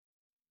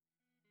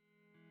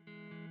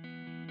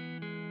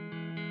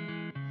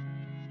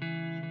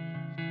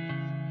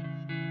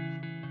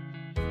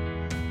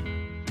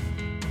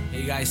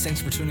Hey guys, thanks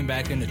for tuning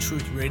back into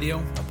Truth Radio,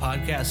 a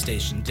podcast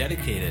station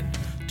dedicated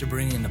to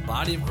bringing the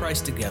body of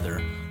Christ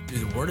together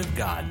through the Word of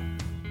God,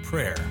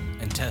 prayer,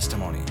 and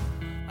testimony.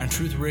 On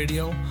Truth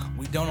Radio,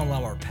 we don't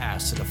allow our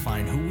past to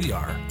define who we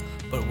are,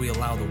 but we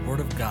allow the Word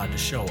of God to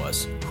show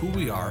us who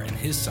we are in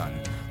His Son,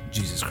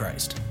 Jesus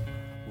Christ.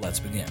 Let's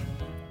begin.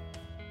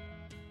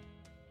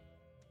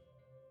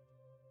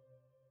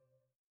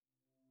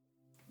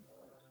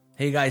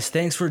 Hey guys,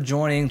 thanks for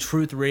joining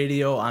Truth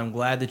Radio. I'm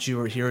glad that you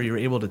were here. You were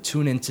able to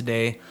tune in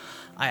today.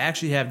 I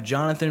actually have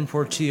Jonathan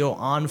Portillo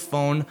on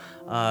phone,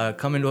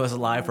 coming to us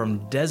live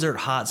from Desert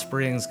Hot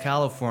Springs,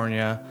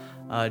 California.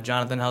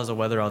 Jonathan, how's the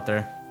weather out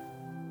there?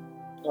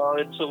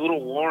 It's a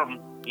little warm.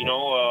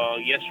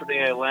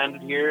 Yesterday I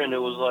landed here and it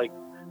was like,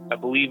 I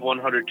believe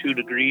 102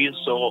 degrees.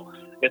 So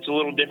it's a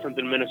little different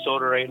than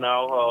Minnesota right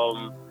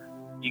now.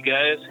 You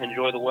guys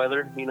enjoy the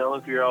weather,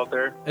 if you're out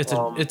there.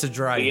 It's a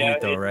dry heat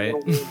though, right?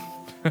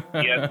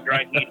 Yeah, it's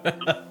dry heat.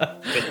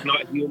 It's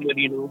not humid,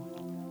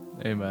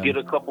 Amen. Get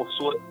a couple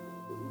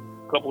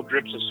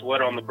drips of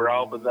sweat on the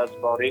brow, but that's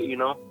about it,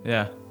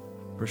 Yeah,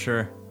 for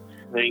sure.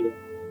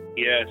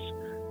 Yes.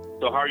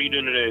 So how are you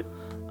doing today?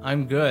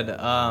 I'm good.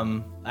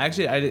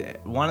 Actually, I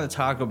wanted to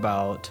talk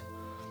about,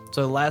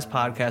 so the last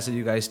podcast that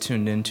you guys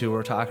tuned into,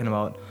 we're talking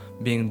about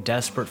being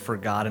desperate for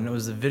God, and it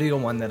was the video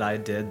one that I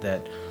did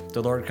that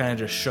the Lord kind of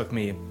just shook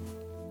me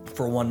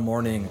for one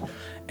morning.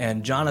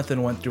 And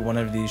Jonathan went through one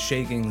of these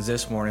shakings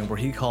this morning where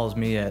he calls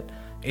me at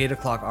 8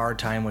 o'clock our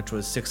time, which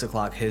was 6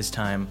 o'clock his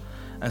time.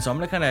 And so I'm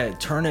going to kind of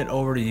turn it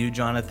over to you,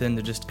 Jonathan,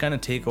 to just kind of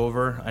take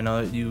over. I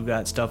know that you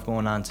got stuff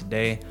going on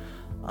today.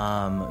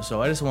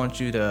 So I just want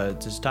you to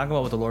just talk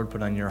about what the Lord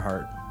put on your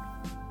heart.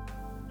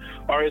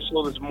 All right,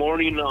 so this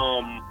morning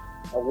I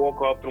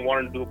woke up and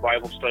wanted to do a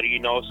Bible study,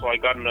 so I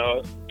got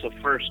into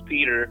 1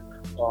 Peter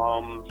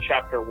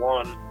chapter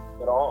 1.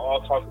 But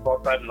I'll talk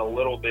about that in a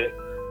little bit.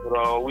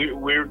 But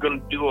we're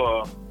going to do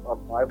a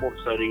Bible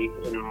study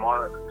in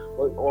Mark.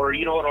 Or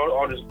you know what,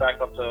 I'll just back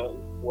up to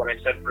what I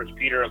said, 1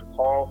 Peter, a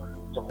call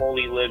to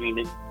holy living.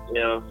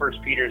 1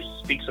 Peter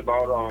speaks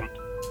about,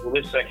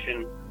 this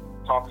section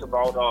talks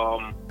about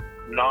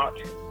not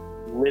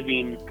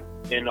living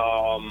in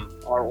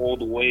our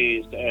old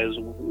ways as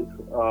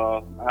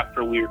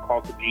after we are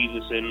called to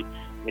Jesus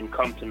and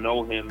come to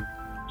know Him.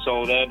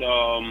 So that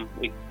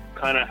it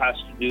kind of has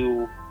to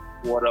do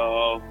what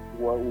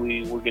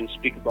we were going to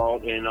speak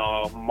about in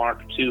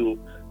Mark 2.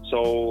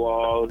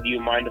 So do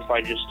you mind if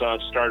I just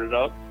start it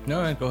up?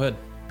 No, go ahead.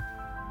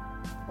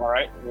 All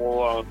right.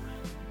 Well,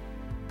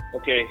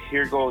 okay,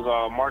 here goes.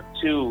 Mark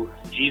 2,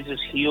 Jesus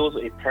heals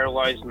a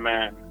paralyzed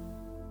man.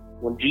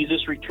 When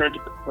Jesus returned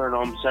to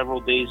Capernaum several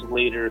days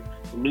later,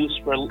 the news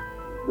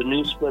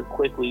spread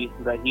quickly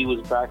that he was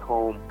back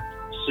home.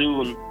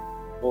 Soon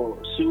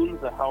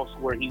the house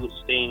where he was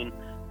staying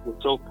was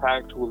so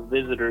packed with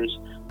visitors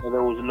that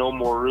there was no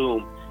more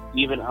room,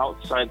 even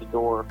outside the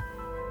door.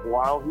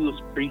 While he was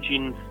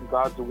preaching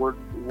God's word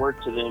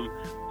to them,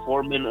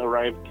 4 men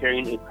arrived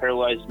carrying a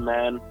paralyzed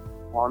man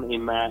on a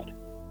mat.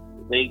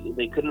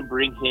 They couldn't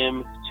bring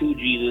him to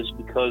Jesus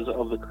because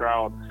of the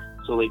crowd,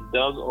 so they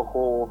dug a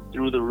hole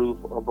through the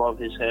roof above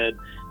his head.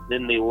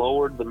 Then they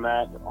lowered the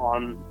man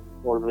on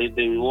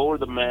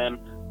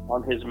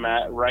his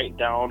mat right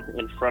down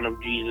in front of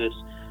Jesus.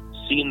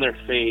 Seeing their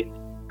faith,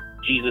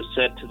 Jesus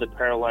said to the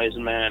paralyzed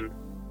man,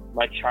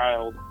 "My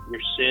child,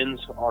 your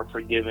sins are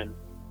forgiven."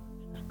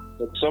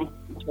 But some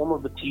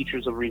of the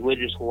teachers of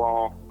religious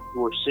law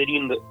who were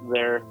sitting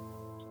there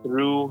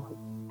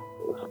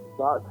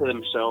thought to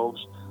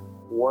themselves,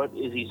 "What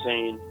is he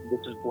saying?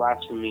 This is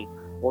blasphemy.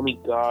 Only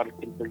God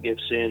can forgive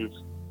sins."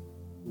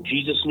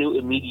 Jesus knew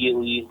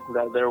immediately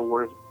that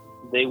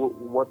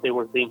what they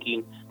were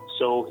thinking,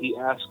 so he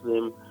asked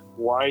them,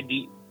 "Why do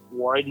you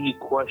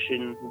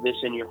question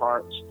this in your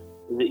hearts?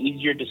 Is it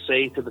easier to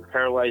say to the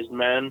paralyzed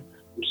man,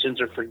 your sins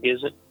are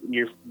forgiven?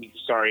 Your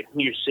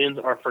sins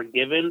are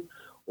forgiven,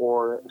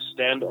 or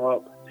stand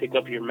up, pick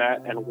up your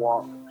mat, and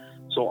walk?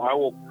 So I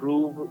will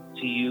prove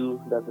to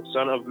you that the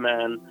Son of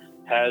Man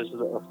has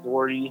the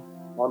authority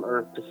on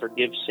earth to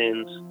forgive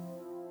sins."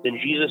 Then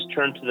Jesus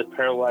turned to the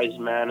paralyzed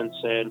man and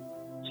said,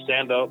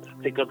 "Stand up,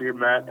 pick up your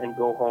mat, and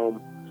go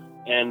home."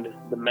 And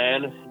the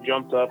man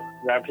jumped up,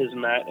 grabbed his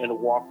mat, and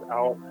walked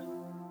out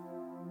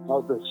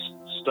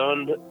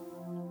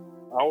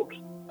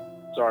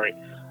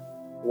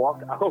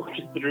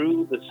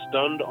through the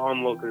stunned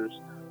onlookers.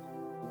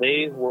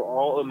 They were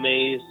all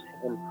amazed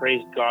and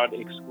praised God,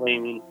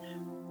 exclaiming,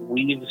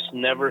 "We've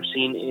never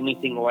seen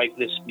anything like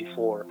this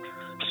before."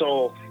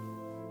 So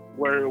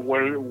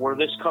where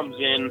this comes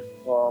in,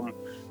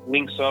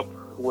 links up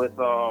with,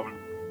 I'll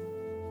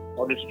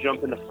just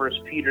jump into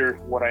 1 Peter,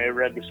 what I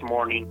read this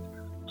morning.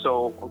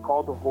 So we're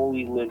called to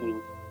holy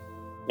living.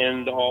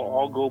 And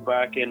I'll go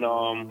back and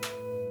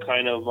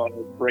kind of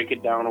break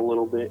it down a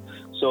little bit.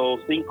 So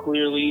think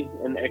clearly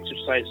and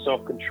exercise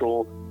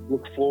self-control.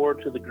 Look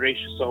forward to the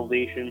gracious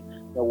salvation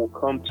that will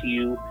come to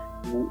you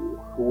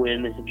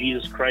when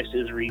Jesus Christ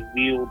is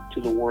revealed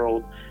to the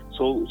world.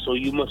 So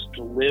you must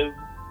live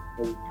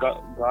as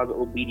God's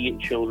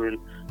obedient children.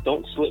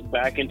 Don't slip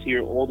back into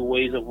your old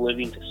ways of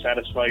living to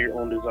satisfy your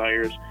own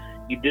desires.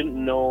 You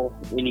didn't know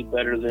any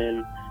better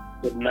then,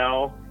 but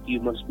now you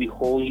must be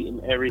holy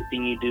in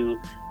everything you do,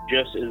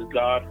 just as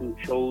God who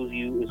chose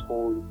you is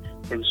holy.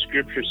 For the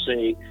scriptures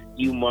say,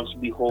 you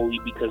must be holy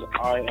because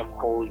I am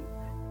holy.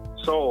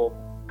 So,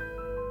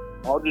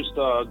 I'll just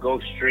go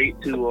straight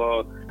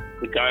to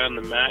the guy on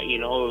the mat, you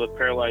know, the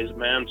paralyzed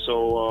man.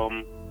 So,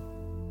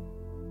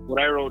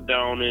 what I wrote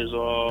down is,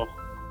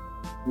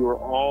 we were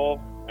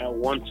all at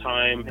one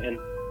time and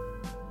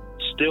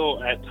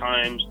still at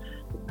times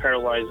the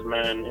paralyzed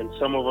man, and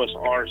some of us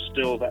are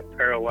still that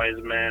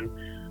paralyzed man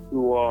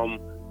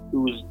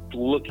who's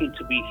looking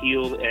to be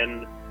healed,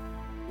 and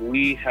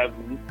we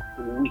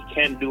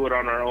can't do it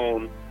on our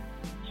own.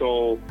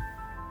 So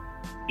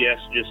yes,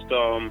 just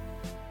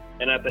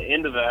and at the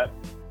end of that,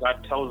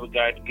 God tells the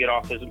guy to get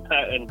off his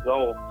mat and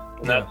go,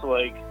 and that's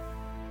like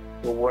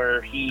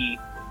where he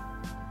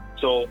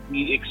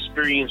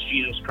experienced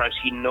Jesus Christ.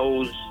 He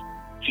knows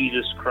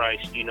Jesus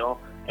Christ, you know.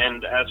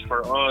 And as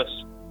for us,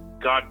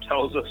 God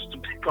tells us to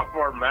pick up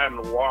our mat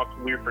and walk.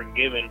 We're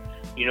forgiven,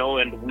 you know,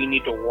 and we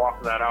need to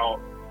walk that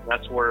out.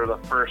 That's where the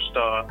first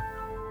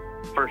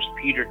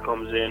Peter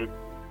comes in,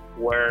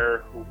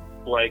 where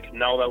like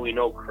now that we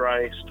know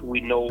Christ, we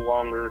no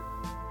longer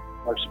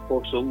are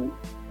supposed to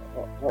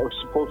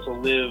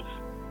live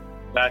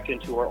back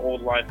into our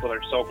old life with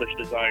our selfish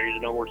desires.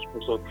 You know, we're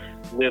supposed to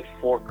live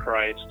for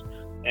Christ.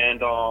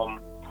 And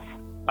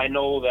I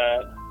know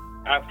that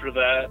after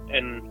that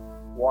and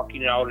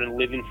walking out and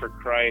living for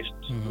Christ,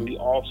 we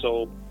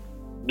also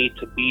need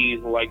to be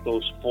like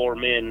those 4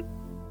 men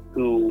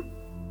who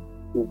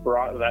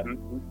brought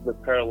the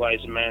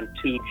paralyzed man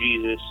to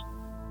Jesus.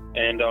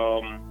 And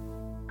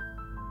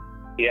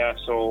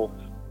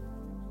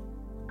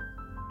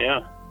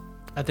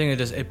I think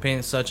it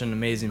paints such an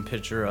amazing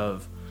picture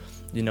of,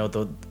 you know,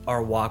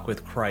 our walk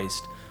with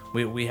Christ.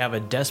 We have a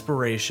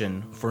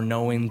desperation for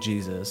knowing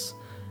Jesus.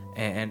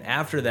 And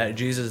after that,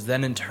 Jesus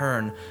then in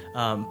turn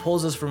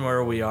pulls us from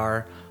where we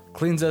are,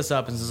 cleans us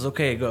up and says,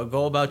 okay,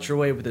 go about your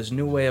way with this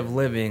new way of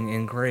living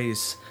in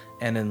grace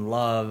and in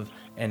love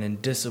and in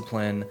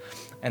discipline.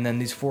 And then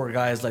these 4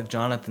 guys, like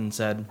Jonathan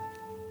said,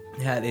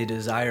 had a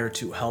desire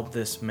to help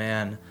this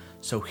man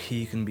so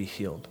he can be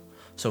healed,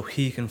 so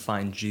he can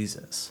find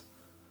Jesus.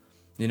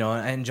 You know,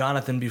 and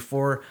Jonathan,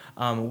 before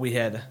we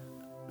had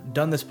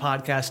done this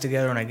podcast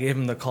together and I gave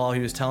him the call, he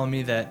was telling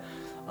me that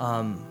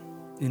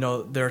you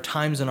know, there are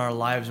times in our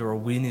lives where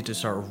we need to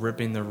start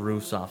ripping the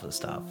roofs off of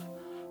stuff.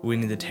 We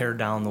need to tear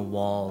down the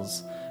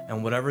walls.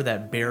 And whatever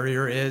that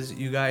barrier is,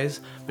 you guys,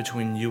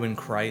 between you and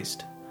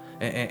Christ.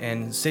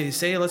 And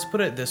say, let's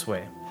put it this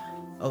way.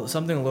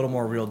 Something a little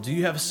more real. Do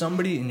you have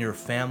somebody in your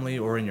family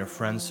or in your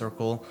friend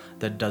circle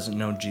that doesn't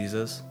know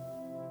Jesus?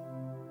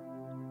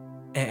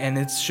 And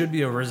it should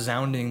be a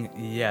resounding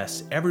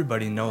yes.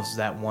 Everybody knows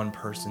that one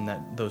person,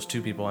 those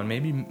 2 people, and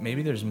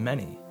maybe there's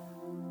many.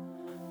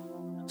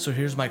 So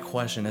here's my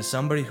question. As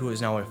somebody who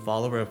is now a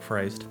follower of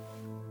Christ,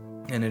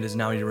 and it is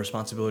now your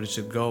responsibility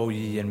to go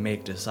ye and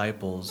make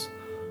disciples,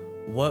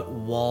 what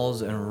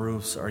walls and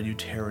roofs are you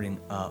tearing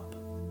up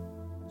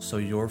so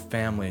your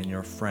family and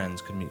your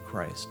friends can meet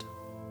Christ?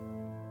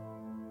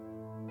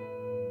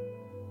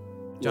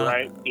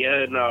 Right.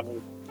 Yeah,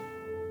 no.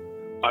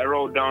 I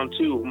wrote down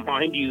too,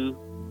 mind you,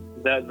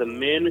 that the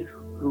men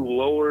who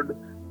lowered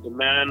the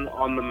man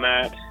on the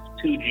mat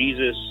to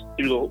Jesus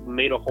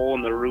made a hole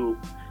in the roof.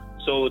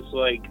 So it's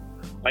like,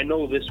 I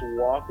know this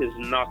walk is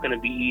not going to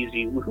be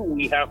easy.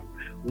 We have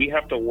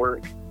to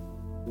work to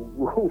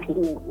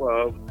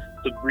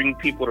bring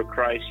people to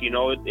Christ, you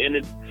know. And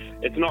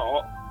it's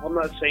not. I'm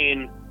not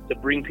saying to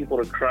bring people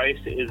to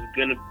Christ is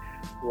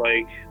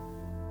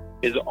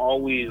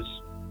always,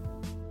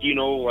 you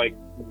know, like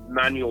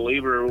manual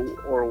labor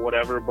or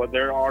whatever. But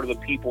there are the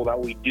people that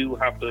we do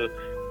have to,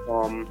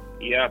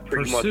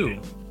 pretty pursue.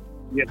 much,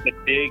 we have to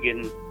dig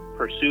and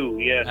pursue.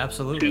 Yeah,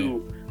 absolutely. To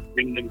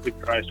bring them to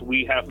Christ,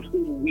 we have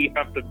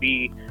to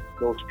be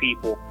those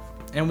people,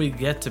 and we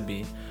get to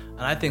be.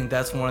 And I think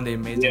that's one of the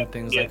amazing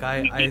things. Like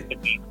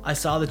I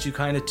saw that you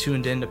kind of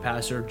tuned into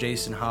Pastor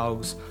Jason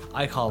Haugs.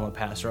 I call him a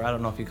pastor. I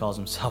don't know if he calls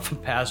himself a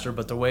pastor,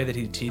 but the way that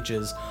he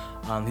teaches,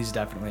 he's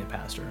definitely a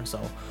pastor.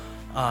 So,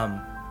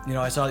 you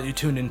know, I saw that you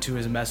tuned into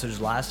his message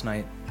last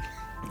night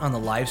on the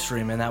live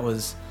stream, and that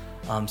was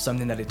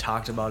something that he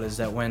talked about, is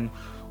that when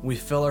we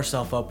fill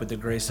ourselves up with the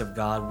grace of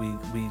God,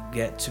 we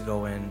get to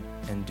go in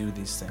and do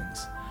these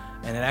things.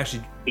 And it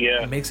actually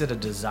makes it a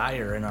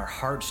desire in our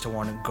hearts to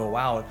want to go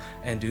out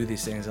and do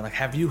these things. And like,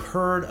 have you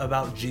heard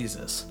about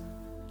Jesus?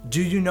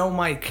 Do you know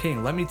my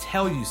King? Let me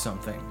tell you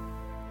something.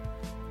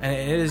 And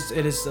it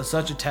is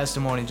such a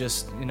testimony.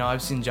 Just, you know,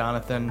 I've seen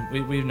Jonathan.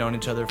 We've known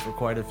each other for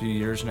quite a few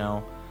years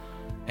now.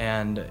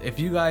 And if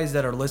you guys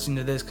that are listening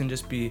to this can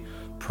just be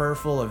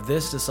prayerful of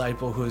this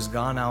disciple who has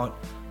gone out,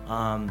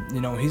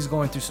 you know, he's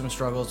going through some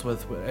struggles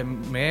with.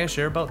 May I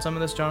share about some of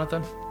this,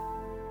 Jonathan?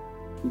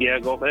 Yeah,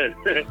 go ahead.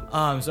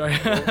 Sorry,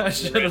 I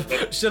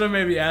should have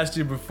maybe asked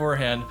you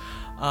beforehand.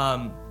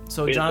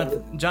 So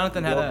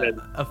Jonathan had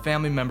a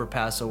family member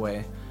pass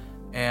away,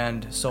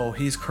 And so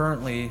he's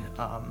currently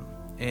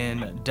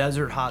in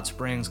Desert Hot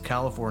Springs,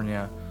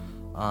 California,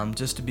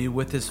 just to be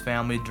with his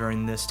family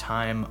during this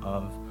time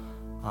of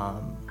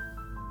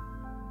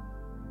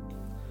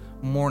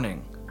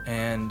mourning.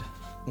 And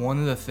one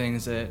of the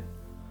things that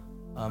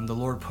the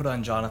Lord put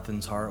on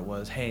Jonathan's heart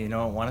was, hey,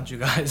 why don't you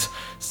guys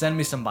send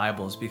me some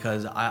Bibles,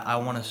 because I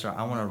want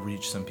to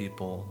reach some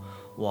people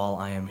while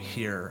I am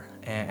here.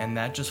 And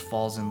that just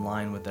falls in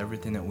line with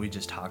everything that we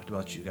just talked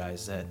about, you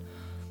guys,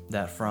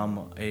 that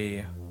from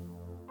a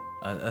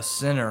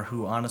sinner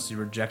who honestly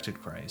rejected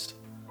Christ.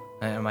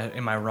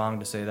 Am I wrong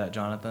to say that,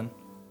 Jonathan?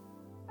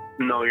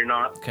 No, you're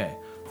not. Okay.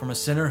 From a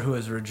sinner who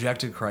has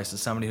rejected Christ to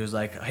somebody who's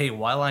like, hey,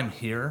 while I'm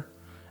here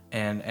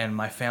and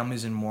my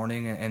family's in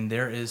mourning and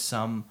there is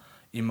some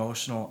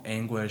emotional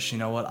anguish, you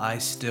know what? I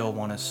still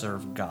want to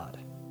serve God.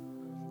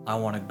 I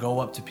want to go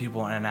up to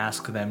people and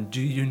ask them,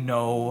 do you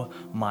know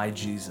my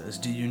Jesus?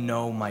 Do you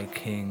know my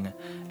King?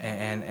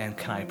 And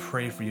can I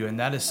pray for you? And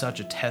that is such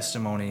a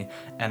testimony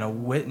and a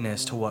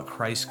witness to what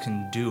Christ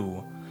can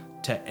do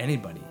to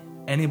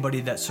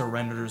anybody that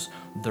surrenders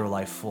their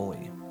life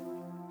fully.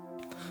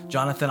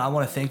 Jonathan, I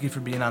want to thank you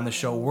for being on the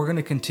show. We're going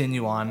to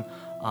continue on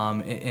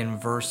in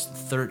verse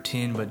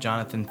 13, but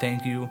Jonathan,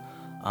 thank you.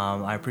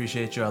 I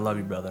appreciate you. I love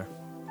you, brother.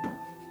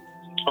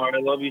 All right,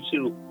 I love you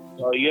too.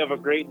 You have a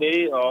great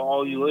day.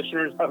 All you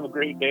listeners have a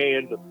great day,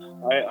 and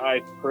I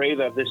pray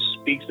that this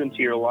speaks into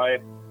your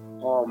life.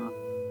 When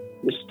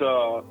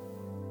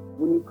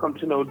you come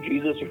to know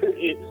Jesus,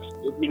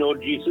 if you know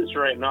Jesus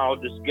right now,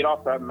 just get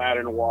off that mat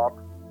and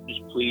walk,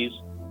 just please.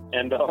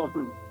 And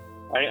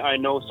I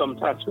know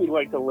sometimes we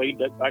like to lay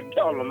back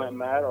down on that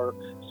mat, or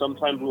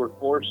sometimes we're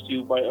forced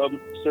to by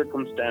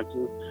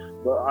circumstances.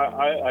 But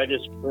I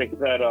just pray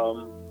that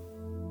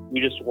we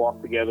just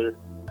walk together.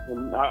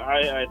 And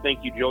I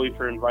thank you, Joey,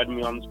 for inviting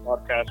me on this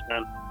podcast,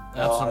 man.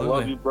 Absolutely. I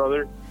love you,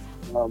 brother.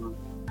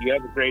 You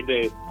have a great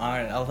day. All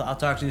right, I'll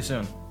talk to you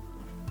soon.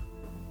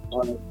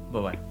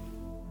 Bye-bye.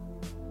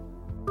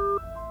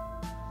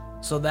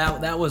 So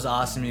that was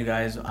awesome, you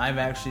guys. I've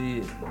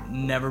actually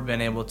never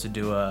been able to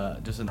do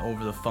just an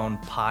over-the-phone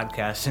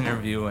podcast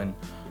interview, and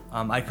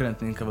I couldn't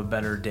think of a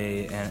better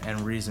day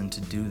and reason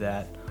to do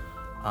that.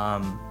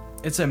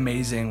 It's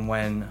amazing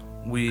when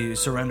we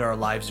surrender our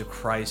lives to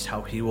Christ,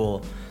 how He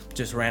will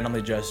just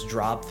randomly just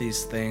drop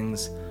these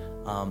things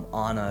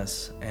on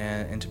us,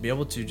 and to be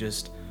able to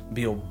just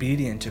be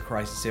obedient to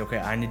Christ and say, okay,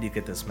 I need to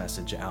get this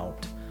message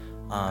out.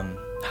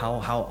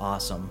 How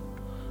awesome.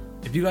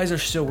 If you guys are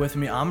still with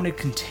me, I'm going to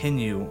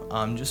continue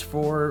just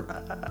for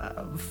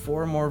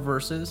 4 more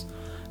verses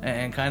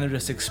and kind of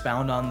just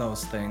expound on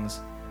those things.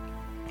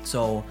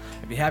 So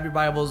if you have your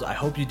Bibles, I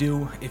hope you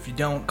do. If you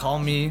don't, call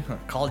me,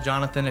 call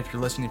Jonathan. If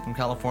you're listening from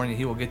California,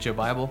 he will get you a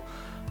Bible.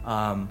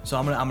 So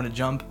I'm gonna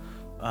jump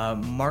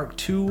Mark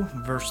 2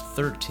 verse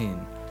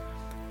 13.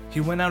 He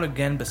went out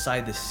again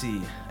beside the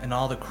sea, and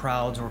all the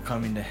crowds were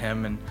coming to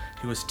him, and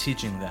he was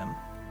teaching them.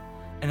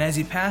 And as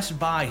he passed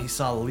by, he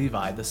saw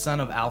Levi, the son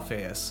of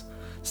Alphaeus,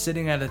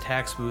 sitting at a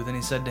tax booth, and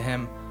he said to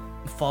him,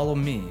 "Follow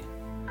me."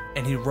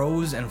 And he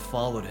rose and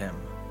followed him.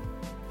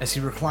 As he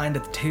reclined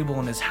at the table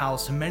in his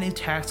house, many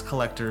tax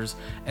collectors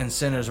and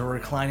sinners were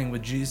reclining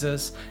with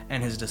Jesus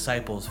and his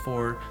disciples,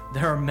 for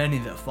there are many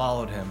that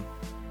followed him.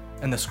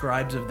 And the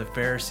scribes of the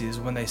Pharisees,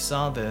 when they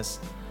saw this,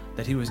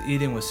 that he was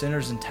eating with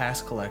sinners and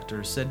tax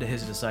collectors, said to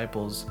his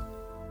disciples,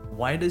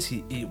 "Why does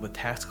he eat with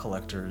tax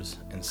collectors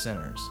and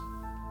sinners?"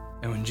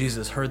 And when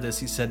Jesus heard this,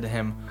 he said to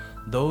him,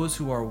 "Those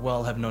who are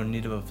well have no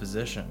need of a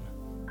physician,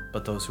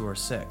 but those who are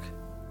sick.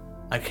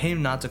 I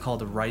came not to call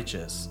the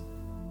righteous,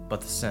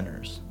 but the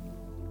sinners."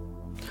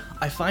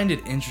 I find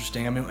it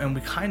interesting, and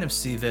we kind of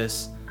see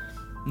this,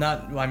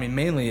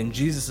 mainly in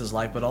Jesus'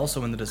 life, but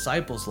also in the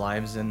disciples'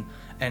 lives, and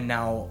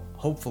now,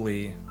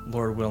 hopefully,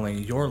 Lord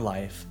willing, your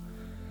life,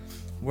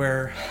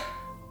 where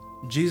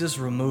Jesus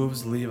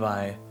removes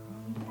Levi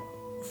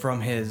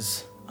from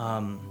his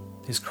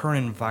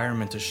current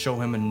environment to show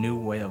him a new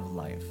way of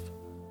life,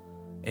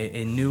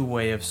 a new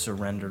way of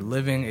surrender,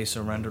 living a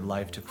surrendered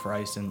life to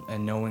Christ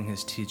and knowing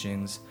his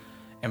teachings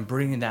and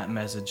bringing that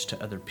message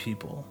to other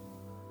people.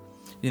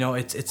 You know,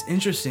 it's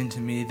interesting to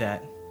me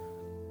that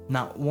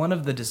not one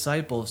of the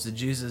disciples did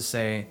Jesus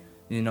say,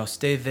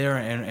 stay there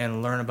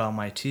and learn about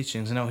my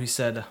teachings. No, he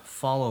said,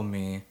 "Follow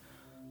me."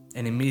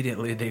 And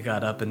immediately they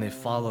got up and they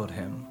followed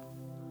him.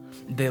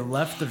 They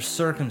left their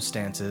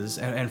circumstances,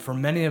 and for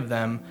many of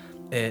them,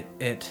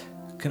 it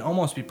can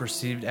almost be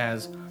perceived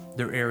as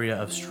their area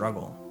of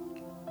struggle.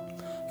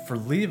 For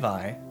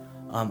Levi,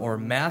 or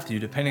Matthew,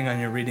 depending on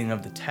your reading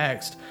of the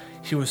text,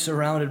 he was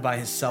surrounded by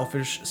his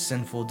selfish,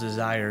 sinful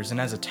desires, and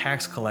as a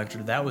tax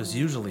collector, that was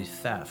usually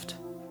theft.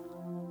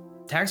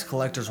 Tax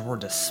collectors were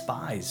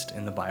despised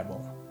in the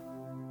Bible.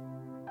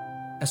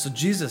 And so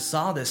Jesus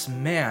saw this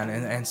man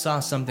and saw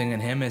something in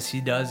him as he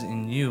does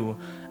in you,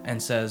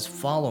 and says,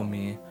 "Follow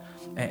me,"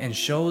 and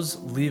shows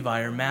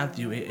Levi or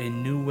Matthew a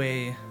new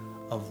way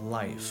of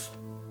life.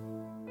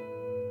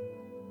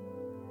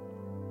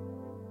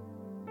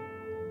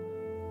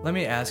 Let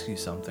me ask you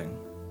something.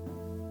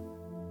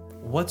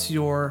 What's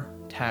your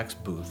tax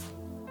booth?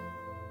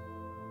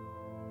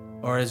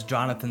 Or as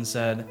Jonathan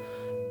said,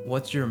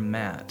 what's your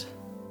mat?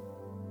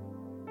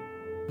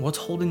 What's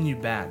holding you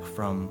back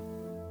from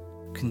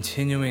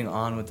continuing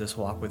on with this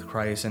walk with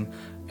Christ? And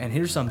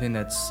here's something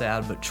that's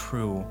sad but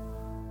true.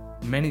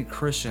 Many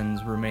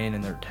Christians remain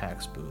in their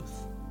tax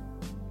booth.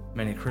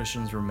 Many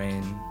Christians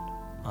remain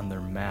on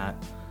their mat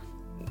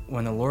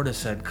when the Lord has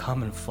said,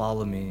 come and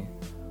follow me,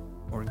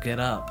 or get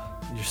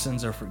up, your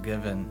sins are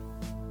forgiven.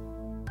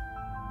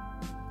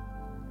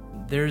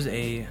 There's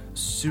a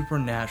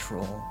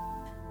supernatural,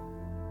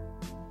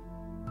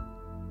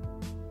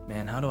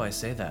 man, how do I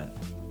say that?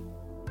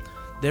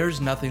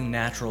 There's nothing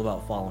natural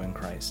about following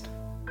Christ.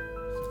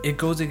 It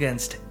goes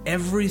against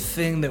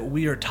everything that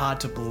we are taught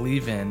to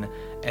believe in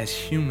as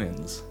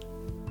humans.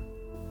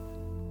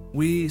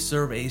 We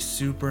serve a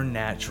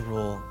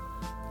supernatural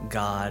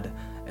God,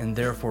 and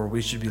therefore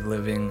we should be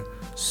living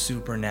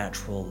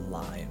supernatural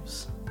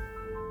lives.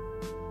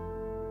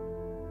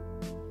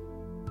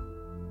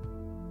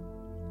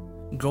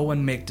 Go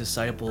and make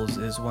disciples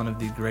is one of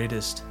the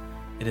greatest,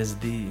 it is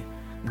the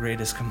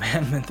greatest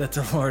commandment that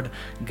the Lord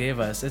gave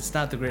us. It's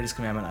not the greatest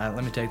commandment.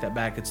 Let me take that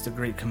back. It's the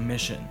Great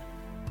Commission.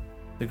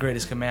 The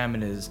greatest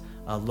commandment is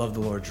love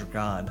the Lord your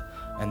God,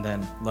 and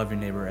then love your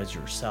neighbor as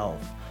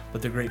yourself.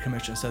 But the Great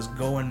Commission says,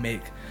 go and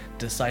make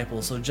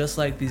disciples. So just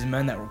like these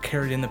men that were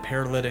carrying the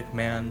paralytic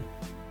man,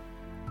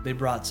 they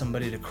brought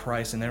somebody to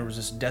Christ, and there was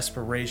this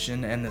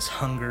desperation and this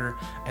hunger,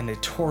 and they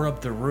tore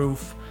up the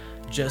roof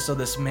just so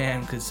this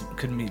man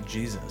could meet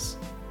Jesus.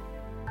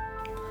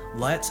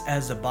 Let's,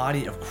 as the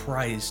body of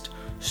Christ,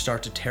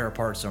 start to tear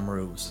apart some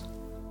roofs.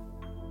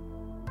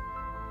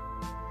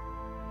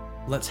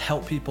 Let's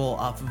help people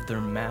off of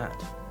their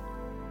mat.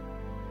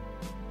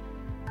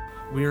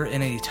 We're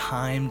in a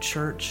time,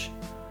 church,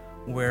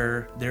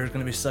 where there's going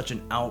to be such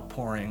an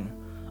outpouring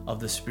of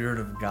the Spirit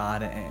of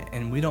God,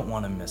 and we don't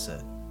want to miss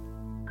it.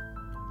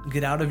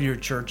 Get out of your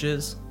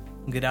churches,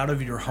 get out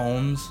of your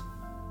homes,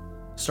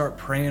 start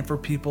praying for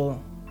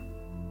people,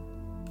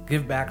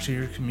 give back to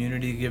your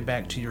community, give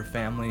back to your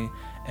family,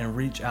 and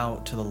reach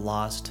out to the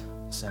lost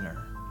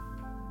sinner.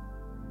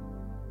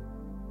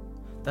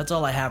 That's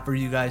all I have for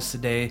you guys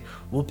today.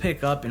 We'll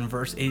pick up in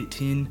verse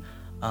 18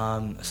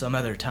 some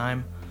other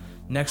time.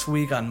 Next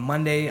week on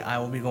Monday, I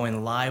will be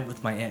going live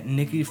with my Aunt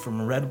Nikki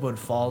from Redwood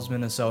Falls,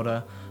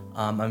 Minnesota.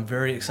 I'm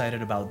very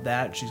excited about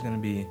that. She's going to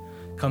be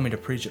coming to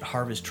preach at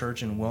Harvest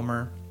Church in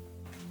Wilmer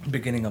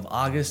beginning of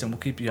August, and we'll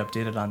keep you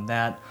updated on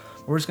that.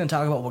 We're just going to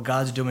talk about what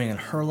God's doing in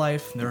her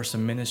life. There are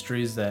some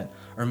ministry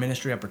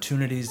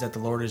opportunities that the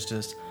Lord is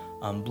just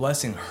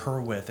blessing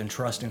her with and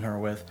trusting her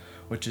with,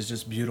 which is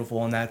just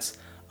beautiful, and that's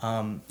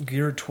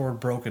geared toward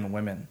broken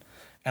women.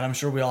 And I'm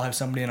sure we all have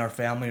somebody in our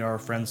family or our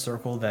friend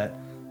circle that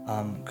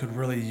could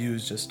really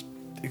use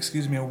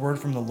a word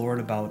from the Lord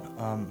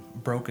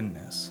about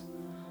brokenness.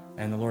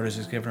 And the Lord has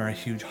just given her a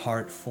huge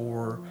heart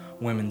for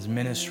women's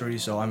ministry.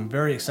 So I'm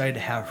very excited to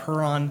have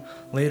her on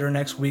later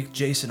next week.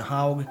 Jason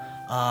Haug,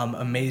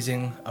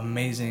 amazing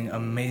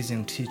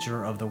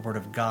teacher of the Word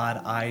of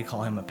God. I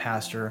call him a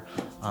pastor.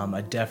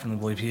 I definitely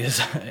believe he is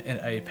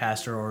a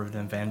pastor or an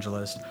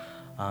evangelist.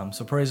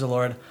 So praise the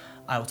Lord.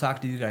 I will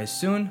talk to you guys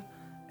soon,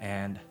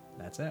 and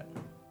that's it.